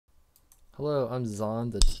Hello, I'm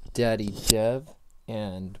Zon, the daddy dev,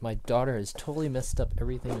 and my daughter has totally messed up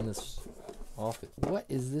everything in this office. What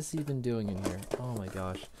is this even doing in here? Oh my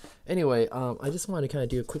gosh. Anyway, I just wanted to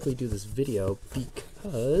kind of quickly do this video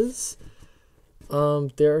because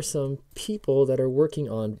there are some people that are working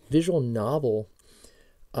on visual novel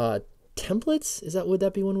templates. Would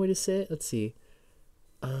that be one way to say it? Let's see.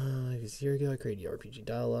 Here we go. I created RPG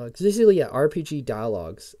dialogues. Basically, yeah, RPG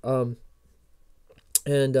dialogues.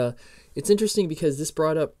 And it's interesting because this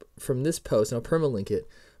brought up from this post, and I'll permalink it,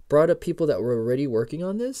 brought up people that were already working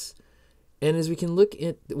on this. And as we can look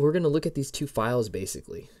at, we're going to look at these two files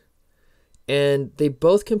basically. And they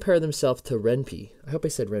both compare themselves to Renpy. I hope I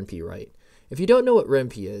said Renpy right. If you don't know what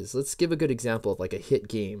Renpy is, let's give a good example of like a hit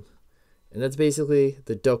game. And that's basically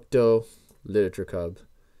the Godot Literature Club.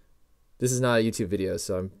 This is not a YouTube video,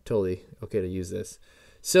 so I'm totally okay to use this.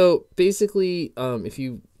 So basically, if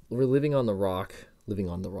you were living on a rock, Godot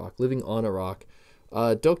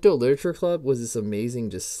Literature Club was this amazing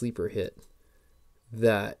just sleeper hit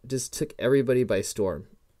that just took everybody by storm.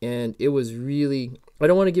 And it was really, I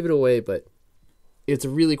don't want to give it away, but it's a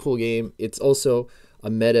really cool game. It's also a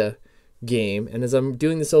meta game. And as I'm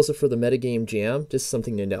doing this also for the Metagame Jam, just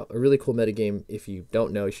something to know. A really cool meta game. If you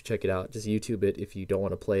don't know, you should check it out. Just YouTube it if you don't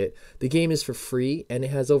want to play it. The game is for free, and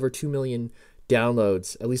it has over 2 million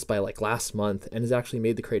downloads, at least by like last month, and has actually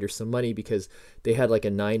made the creators some money because they had like a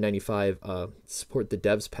 $9.95 support the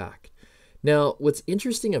devs pack. Now, what's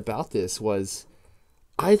interesting about this was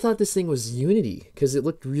I thought this thing was Unity because it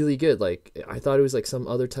looked really good. Like I thought it was like some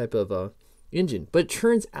other type of engine, but it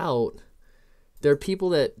turns out there are people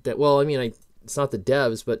that well, I mean, it's not the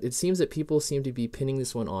devs, but it seems that people seem to be pinning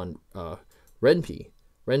this one on Renpy,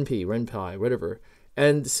 whatever.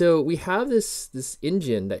 And so we have this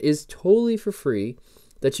engine that is totally for free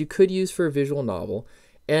that you could use for a visual novel.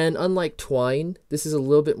 And unlike Twine, this is a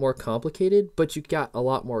little bit more complicated, but you got a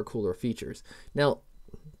lot more cooler features. Now,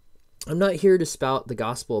 I'm not here to spout the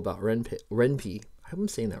gospel about Renpy. I hope I'm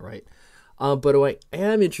saying that right. But what I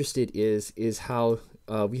am interested is how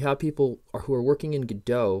we have people who are working in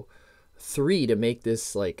Godot 3 to make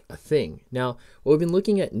this like a thing. Now, what we've been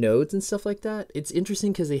looking at nodes and stuff like that, it's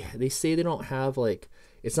interesting because they say they don't have like,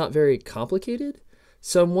 it's not very complicated.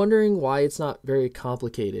 So I'm wondering why it's not very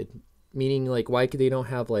complicated, meaning like why they don't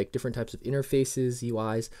have like different types of interfaces,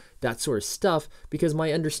 UIs, that sort of stuff. Because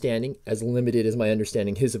my understanding, as limited as my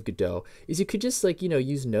understanding is of Godot, is you could just like,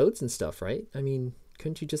 use nodes and stuff, right? I mean,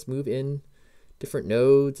 couldn't you just move in different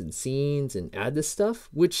nodes and scenes and add this stuff?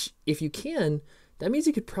 Which if you can, that means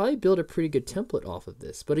you could probably build a pretty good template off of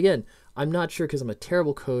this. But again, I'm not sure because I'm a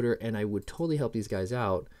terrible coder and I would totally help these guys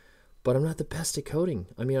out, but I'm not the best at coding.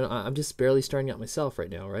 I mean, I'm just barely starting out myself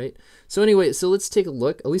right now, right? So anyway, so let's take a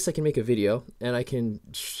look. At least I can make a video and I can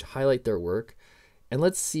highlight their work. And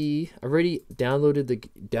let's see, I already downloaded it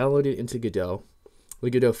into Godot,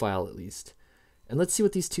 the Godot file at least. And let's see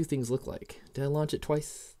what these two things look like. Did I launch it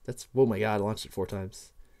twice? Oh my God, I launched it 4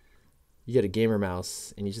 times. You get a gamer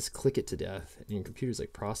mouse and you just click it to death and your computer's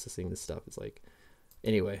like processing this stuff. It's like,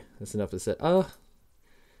 anyway, that's enough of this.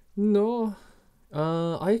 No.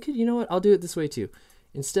 I could, you know what? I'll do it this way too.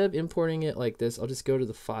 Instead of importing it like this, I'll just go to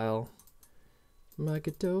the file. My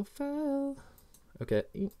Godot file. Okay.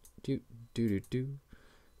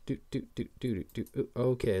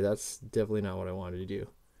 Okay, that's definitely not what I wanted to do.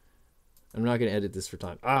 I'm not going to edit this for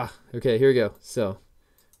time. Okay, here we go. So,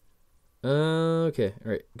 okay,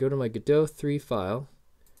 all right, go to my Godot 3 file.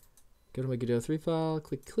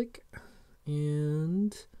 Click,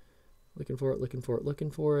 and looking for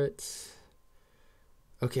it.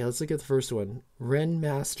 Okay, let's look at the first one,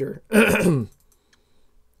 Renmaster. Okay,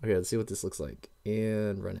 let's see what this looks like,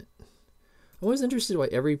 and run it. I'm always interested why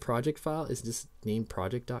every project file is just named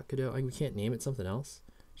project.godot. We can't name it something else.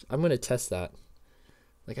 I'm going to test that.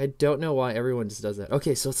 Like, I don't know why everyone just does that.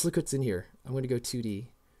 Okay, so let's look what's in here. I'm going to go 2D.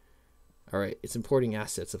 All right, it's importing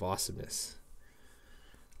assets of awesomeness.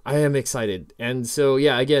 I am excited. And so,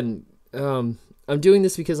 yeah, again, I'm doing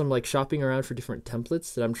this because I'm like shopping around for different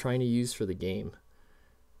templates that I'm trying to use for the game.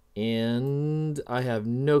 And I have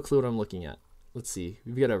no clue what I'm looking at. Let's see.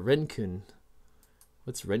 We've got a Renkun.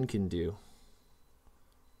 What's Renkun do?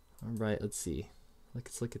 All right, let's see.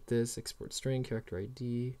 Let's look at this. Export string, character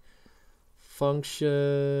ID,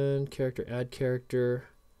 function, character, add character.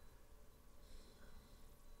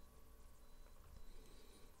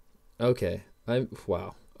 Okay,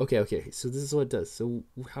 wow. Okay, so this is what it does. So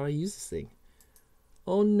how do I use this thing?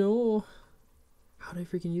 Oh no. How do I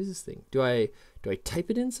freaking use this thing? Do I type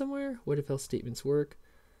it in somewhere? What if else statements work?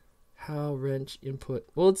 How wrench input?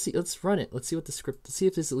 Well, let's see. Let's run it. Let's see what the script. Let's see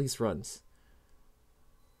if this at least runs.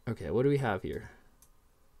 Okay, what do we have here?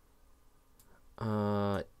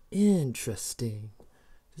 Interesting.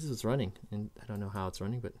 This is what's running, and I don't know how it's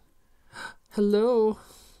running, but hello,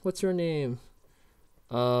 what's your name?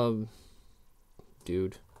 Dude.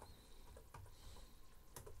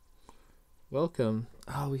 Welcome.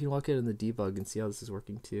 Oh, we can walk in the debug and see how this is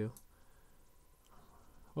working too.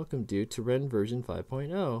 Welcome, dude, to Ren version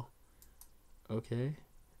 5.0. Okay.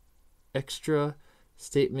 Extra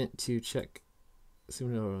statement to check.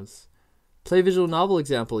 Play visual novel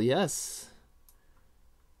example. Yes.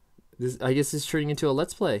 This, I guess, is turning into a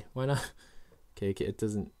let's play. Why not? Okay, it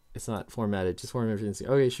doesn't. It's not formatted. Just format everything.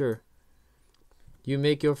 Okay, sure. You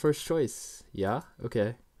make your first choice. Yeah.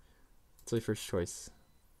 Okay. It's my first choice.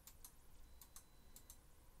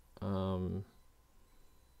 Back.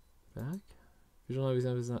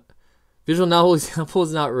 Visual novel example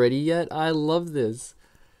is not ready yet. I love this.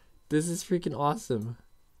 This is freaking awesome.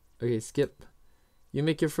 Okay, skip. You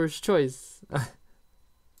make your first choice.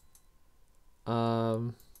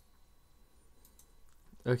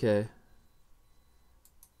 Okay.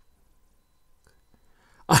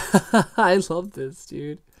 I love this,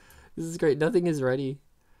 dude. This is great. Nothing is ready.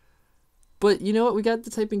 But you know what? We got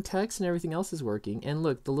the typing text and everything else is working. And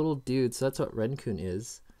look, the little dude. So that's what Renkun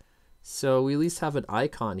is. So we at least have an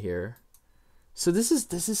icon here. So this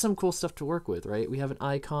is some cool stuff to work with, right? We have an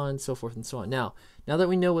icon, so forth and so on. Now that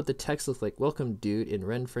we know what the text looks like, welcome, dude, in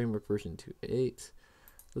Ren Framework version 2.8.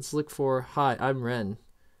 Let's look for, hi, I'm Ren.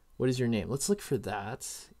 What is your name? Let's look for that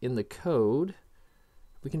in the code.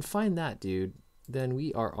 If we can find that, dude, then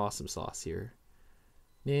we are awesome sauce here.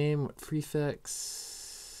 Name, prefix,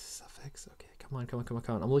 suffix. Okay, come on.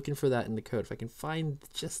 I'm looking for that in the code. If I can find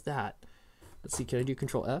just that. Let's see, can I do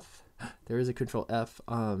Control F? There is a Control F.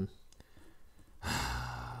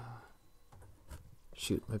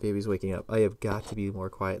 Shoot, my baby's waking up. I have got to be more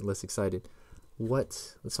quiet and less excited.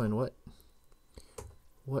 What? Let's find what?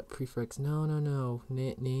 What prefix? No.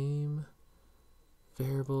 Name.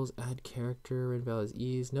 Variables. Add character. Red values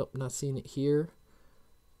ease. Nope, not seeing it here.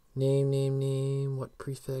 Name. What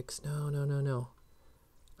prefix? No.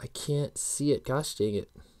 I can't see it. Gosh dang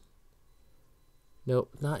it.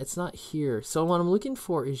 Nope, it's not here. So what I'm looking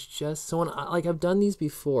for is just, so when I've done these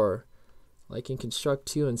before, like in Construct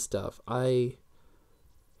 2 and stuff, I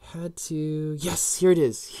had to, yes, here it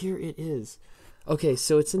is. Okay,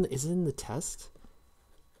 so is it in the test?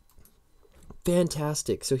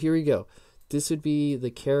 Fantastic. So here we go. This would be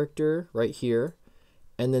the character right here,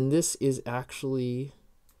 and then this is actually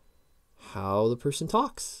how the person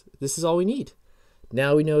talks. This is all we need.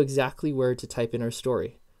 Now we know exactly where to type in our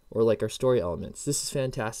story, or like our story elements. This is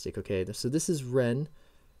fantastic. Okay, so this is Ren.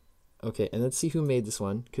 Okay, and let's see who made this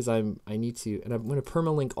one, because I need to, and I'm going to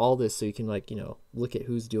permalink all this so you can, like, look at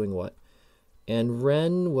who's doing what. And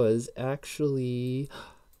Ren is actually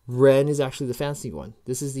the fancy one.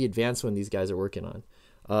 This is the advanced one these guys are working on.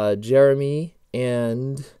 Jeremy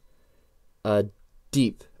and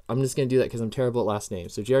Deep. I'm just going to do that because I'm terrible at last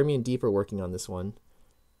names. So Jeremy and Deep are working on this one.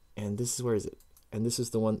 And this is, where is it? And this is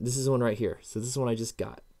the one right here. So this is the one I just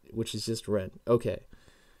got, which is just Ren. Okay.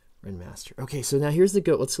 Ren Master. Okay, so now here's the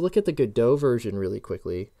Go. Let's look at the Godot version really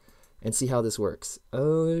quickly and see how this works.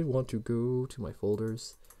 I want to go to my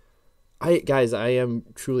folders. Guys, I am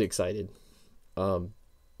truly excited.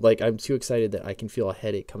 Like, I'm too excited that I can feel a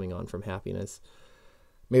headache coming on from happiness.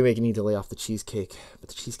 Maybe I need to lay off the cheesecake, but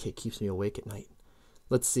the cheesecake keeps me awake at night.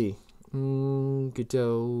 Let's see.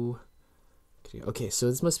 Godot. Okay, so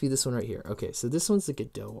this must be this one right here. Okay, so this one's the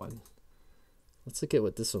Godot one. Let's look at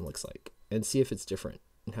what this one looks like and see if it's different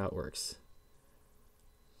and how it works.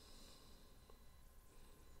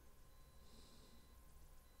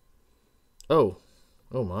 Oh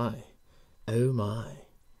my.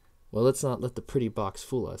 Well, let's not let the pretty box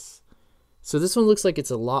fool us. So this one looks like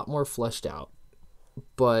it's a lot more fleshed out,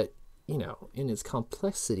 but in its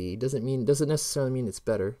complexity doesn't necessarily mean it's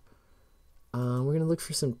better. We're gonna look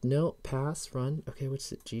for some pass, run. Okay,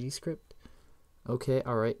 what's it? GD script. Okay,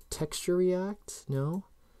 all right. Texture React, no.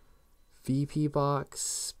 VP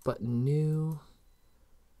box, button new.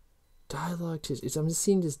 Dialogue test. I'm just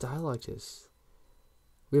seeing this dialogue test.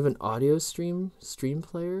 We have an audio stream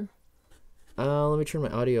player. Let me turn my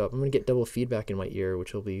audio up. I'm gonna get double feedback in my ear,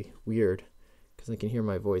 which will be weird because I can hear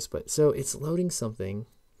my voice. But so it's loading something.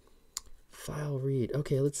 File read.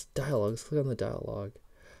 Okay, let's dialogue. Let's click on the dialogue.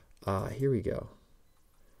 Here we go.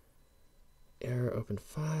 Error open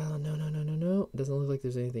file. No. Doesn't look like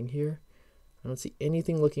there's anything here. I don't see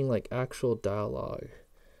anything looking like actual dialogue.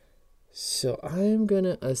 So I'm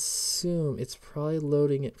gonna assume it's probably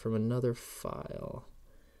loading it from another file.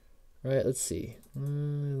 Right, let's see.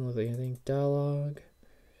 Doesn't look like anything. Dialogue.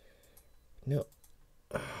 No.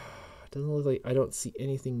 doesn't look like, I don't see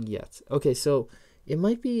anything yet. Okay, so it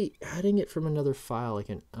might be adding it from another file, like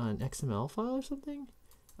an XML file or something.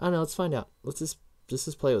 I don't know. Let's find out. Let's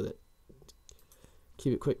just play with it.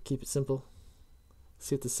 Keep it quick. Keep it simple.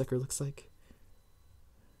 See what this sucker looks like.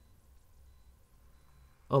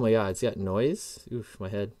 Oh my god, it's got noise. Oof, my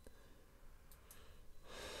head.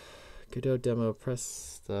 Godot demo.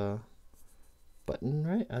 Press the button,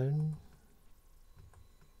 right?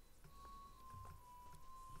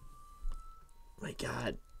 My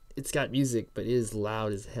god, it's got music, but it is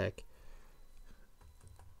loud as heck.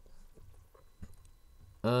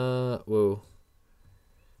 Whoa.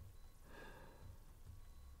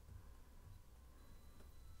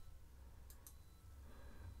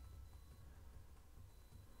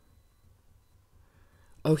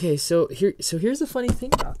 Okay, so here's the funny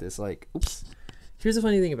thing about this. Like, oops. Here's the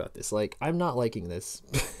funny thing about this. Like, I'm not liking this.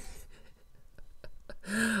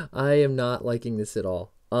 I am not liking this at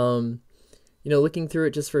all. You know, looking through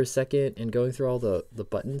it just for a second and going through all the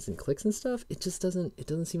buttons and clicks and stuff, it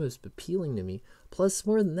doesn't seem as appealing to me. Plus,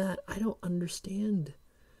 more than that, I don't understand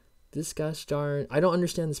this gosh darn, I don't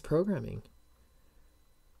understand this programming.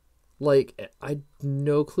 Like, I had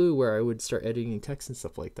no clue where I would start editing text and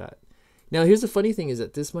stuff like that. Now, here's the funny thing is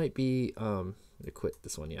that this might be, I'm gonna quit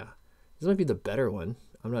this one, yeah. This might be the better one.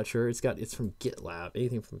 I'm not sure. It's from GitLab.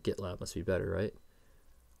 Anything from GitLab must be better, right?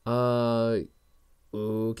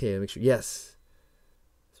 Okay, make sure. Yes.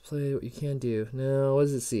 Let's play what you can do. No, what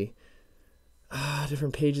does it see?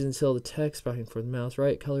 Different pages until the text, back and forth mouse,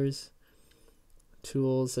 right? Colors.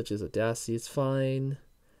 Tools such as Audacity. It's fine.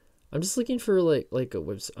 I'm just looking for like a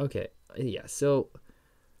website. Okay. Yeah. So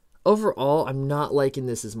overall, I'm not liking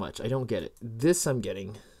this as much. I don't get it. This I'm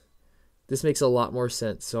getting. This makes a lot more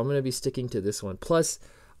sense. So I'm going to be sticking to this one. Plus,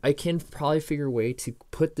 I can probably figure a way to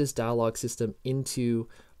put this dialogue system into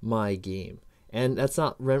my game. And that's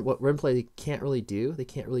not what Renpy can't really do. They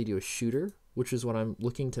can't really do a shooter, which is what I'm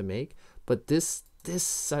looking to make. But this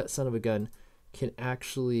son of a gun can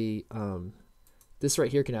actually, this right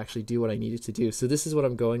here can actually do what I need it to do. So this is what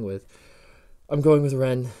I'm going with. I'm going with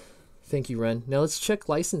Ren. Thank you, Ren. Now let's check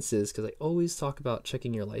licenses, because I always talk about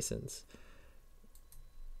checking your license.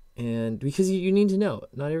 And because you need to know,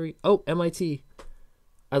 not every, oh, MIT.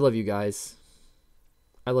 I love you guys.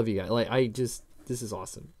 I love you guys. Like, this is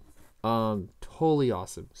awesome. Totally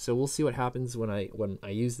awesome. So we'll see what happens when I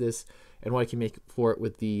use this and what I can make for it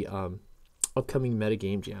with the upcoming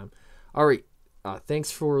Metagame Jam. All right.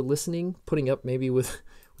 Thanks for listening, putting up maybe with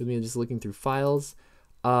me just looking through files.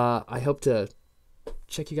 I hope to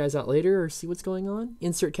check you guys out later or see what's going on.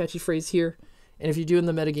 Insert catchy phrase here. And if you're doing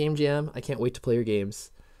the Metagame Jam, I can't wait to play your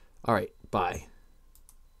games. All right. Bye.